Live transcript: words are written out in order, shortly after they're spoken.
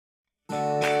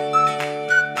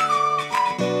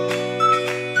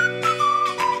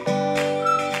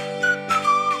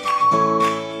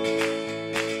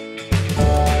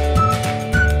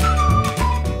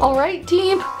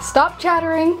stop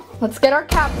chattering. Let's get our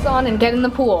caps on and get in the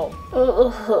pool.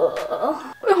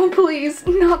 Oh, please,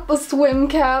 not the swim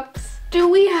caps. Do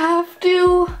we have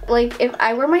to? Like, if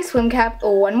I wear my swim cap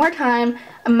one more time,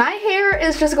 my hair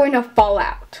is just going to fall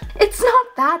out. It's not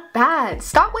that bad.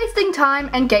 Stop wasting time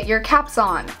and get your caps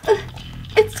on.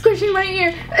 It's squishing my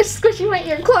ear. It's squishing my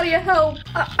ear. Claudia, help.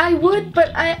 I would, but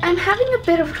I'm having a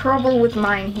bit of trouble with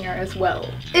mine here as well.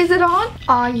 Is it on?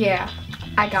 Aw, yeah.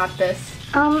 I got this.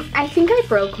 I think I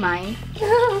broke mine.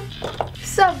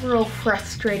 Several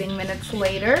frustrating minutes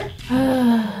later.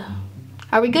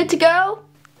 Are we good to go?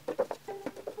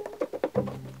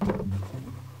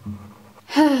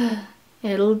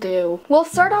 It'll do. We'll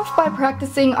start off by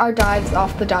practicing our dives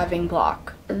off the diving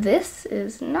block. This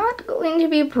is not going to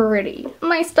be pretty.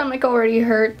 My stomach already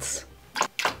hurts.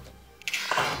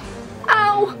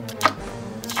 Ow!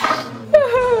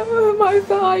 My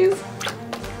thighs.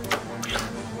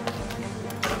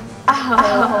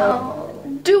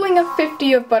 Ow. Doing a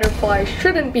 50 of butterfly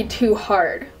shouldn't be too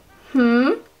hard.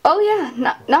 Oh yeah,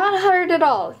 not hard at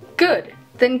all. Good.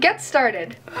 Then get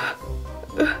started.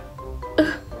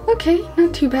 Okay,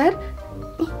 not too bad.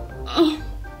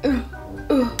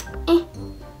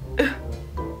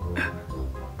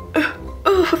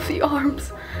 The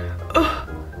arms.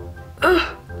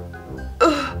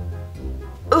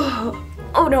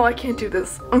 Oh no, I can't do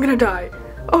this. I'm gonna die.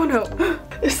 Oh no.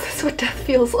 Is this what death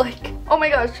feels like? Oh my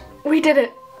gosh, we did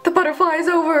it. The butterfly is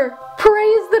over.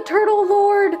 Praise the turtle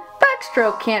lord.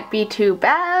 Backstroke can't be too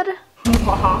bad.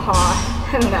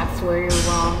 And that's where you're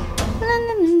wrong.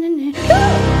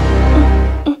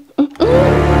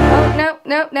 Oh,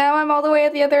 no, now I'm all the way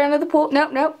at the other end of the pool.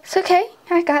 No, it's okay.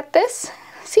 I got this.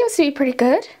 Seems to be pretty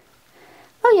good.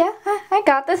 Oh yeah, I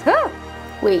got this. Oh.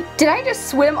 Wait, did I just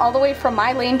swim all the way from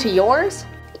my lane to yours?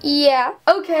 Yeah.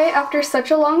 Okay, after such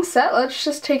a long set, let's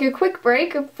just take a quick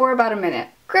break for about a minute.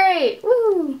 Great,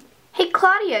 woo! Hey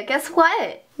Claudia, guess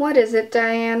what? What is it,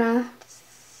 Diana?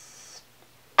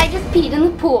 I just peed in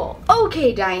the pool.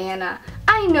 Okay, Diana,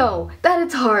 I know that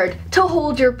it's hard to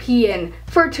hold your pee in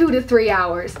for 2 to 3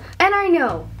 hours. And I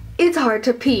know it's hard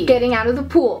to pee getting out of the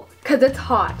pool because it's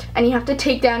hot and you have to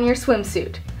take down your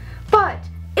swimsuit. But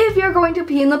if you're going to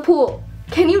pee in the pool,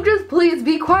 can you just please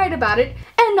be quiet about it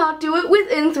and not do it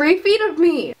within 3 feet of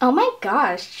me? Oh my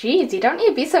gosh, jeez, you don't need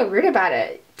to be so rude about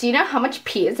it. Do you know how much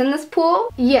pee is in this pool?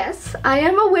 Yes, I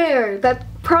am aware that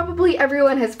probably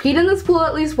everyone has peed in this pool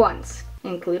at least once,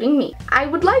 including me. I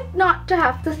would like not to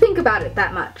have to think about it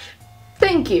that much.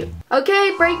 Thank you.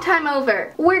 Okay, break time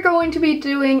over. We're going to be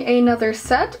doing another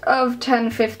set of 10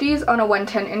 50s on a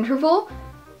 110 interval.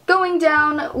 Going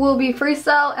down will be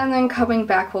freestyle and then coming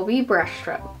back will be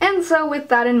breaststroke. And so with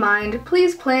that in mind,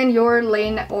 please plan your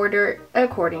lane order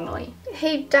accordingly.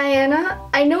 Hey Diana,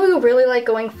 I know you really like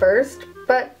going first,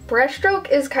 but breaststroke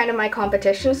is kind of my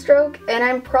competition stroke and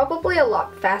I'm probably a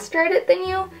lot faster at it than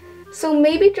you. So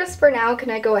maybe just for now, can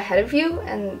I go ahead of you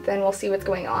and then we'll see what's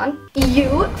going on?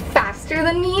 You faster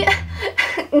than me?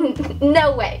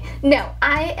 No way. No,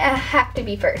 I have to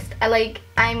be first.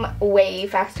 I'm way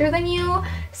faster than you,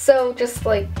 so just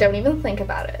don't even think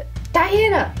about it.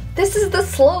 Diana, this is the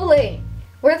slow lane.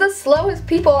 We're the slowest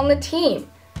people on the team.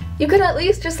 You could at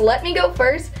least just let me go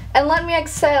first and let me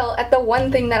excel at the one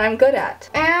thing that I'm good at.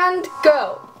 And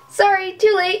go. Sorry,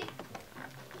 too late.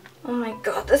 Oh my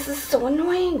god, this is so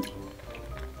annoying.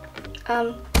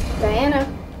 Diana,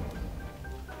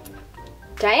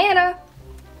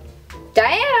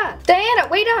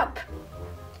 wait up!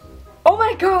 Oh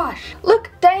my gosh! Look,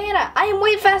 Diana, I am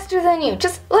way faster than you.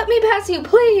 Just let me pass you,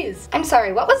 please. I'm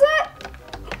sorry, what was that?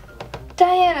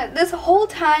 Diana, this whole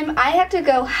time I had to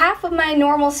go half of my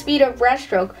normal speed of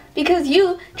breaststroke because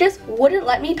you just wouldn't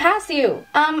let me pass you.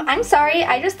 I'm sorry,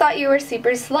 I just thought you were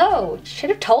super slow. Should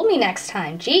have told me next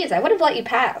time. Jeez, I would have let you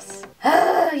pass.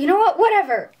 You know what,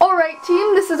 whatever. Alright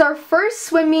team, this is our first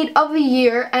swim meet of the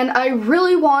year and I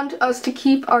really want us to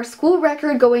keep our school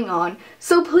record going on.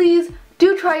 So please,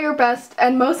 do try your best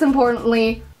and most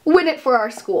importantly, win it for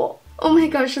our school. Oh my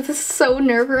gosh, this is so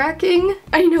nerve-wracking.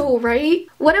 I know, right?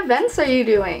 What events are you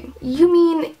doing? You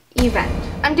mean event.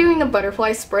 I'm doing a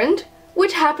butterfly sprint,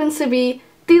 which happens to be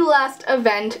the last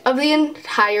event of the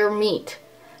entire meet.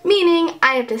 Meaning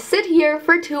I have to sit here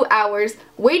for 2 hours,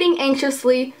 waiting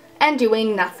anxiously and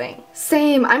doing nothing.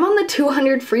 Same, I'm on the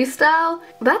 200 freestyle.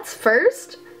 That's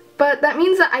first, but that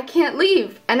means that I can't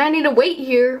leave and I need to wait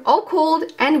here all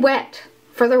cold and wet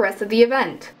for the rest of the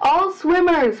event. All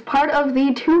swimmers part of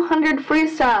the 200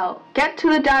 freestyle, get to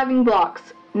the diving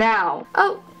blocks now.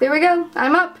 Oh, there we go.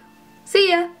 I'm up. See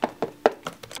ya.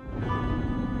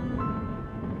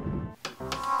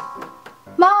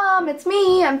 Mom, it's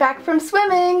me. I'm back from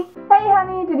swimming. Hey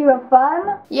honey, did you have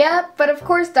fun? Yep, but of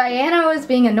course Diana was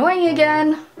being annoying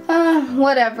again.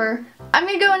 Whatever. I'm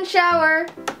gonna go and shower.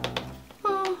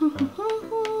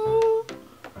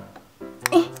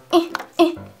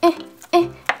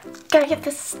 Gotta get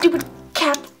this stupid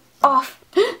cap off.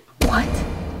 What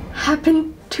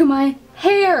happened to my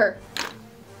hair?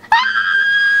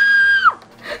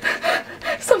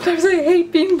 Sometimes I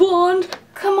hate being blonde.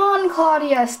 Come on,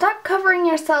 Claudia, stop covering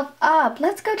yourself up.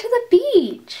 Let's go to the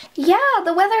beach. Yeah,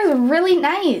 the weather's really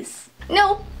nice.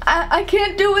 No, I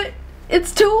can't do it.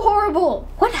 It's too horrible.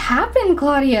 What happened,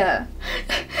 Claudia?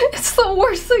 It's the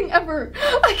worst thing ever.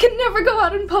 I can never go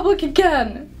out in public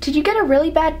again. Did you get a really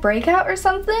bad breakout or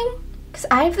something? Because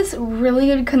I have this really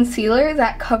good concealer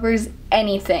that covers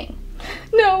anything.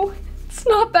 No, it's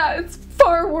not that. It's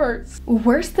far worse.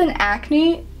 Worse than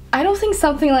acne? I don't think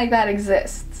something like that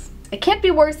exists. It can't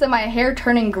be worse than my hair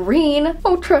turning green.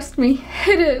 Oh, trust me,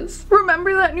 it is.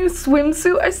 Remember that new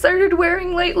swimsuit I started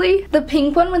wearing lately? The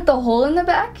pink one with the hole in the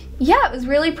back? Yeah, it was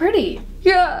really pretty.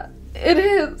 Yeah, it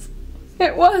is.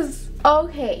 It was.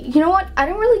 Okay, you know what? I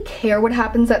don't really care what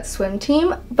happens at swim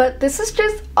team, but this is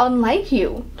just unlike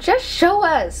you. Just show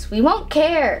us. We won't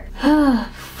care.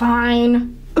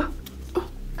 Fine.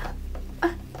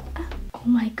 Oh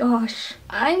my gosh.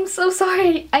 I'm so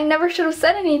sorry. I never should have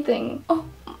said anything. Oh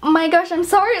my gosh, I'm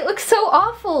sorry. It looks so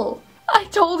awful. I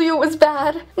told you it was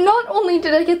bad. Not only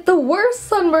did I get the worst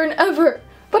sunburn ever,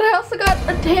 but I also got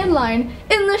a tan line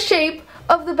in the shape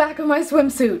of the back of my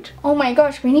swimsuit. Oh my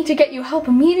gosh, we need to get you help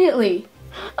immediately.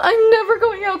 I'm never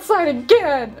going outside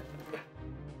again.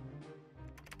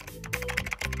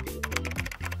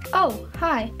 Oh,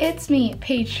 hi, it's me,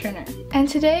 Paige Turner, and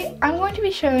today I'm going to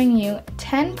be showing you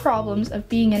 10 problems of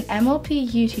being an MLP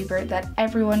YouTuber that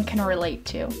everyone can relate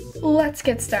to. Let's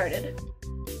get started.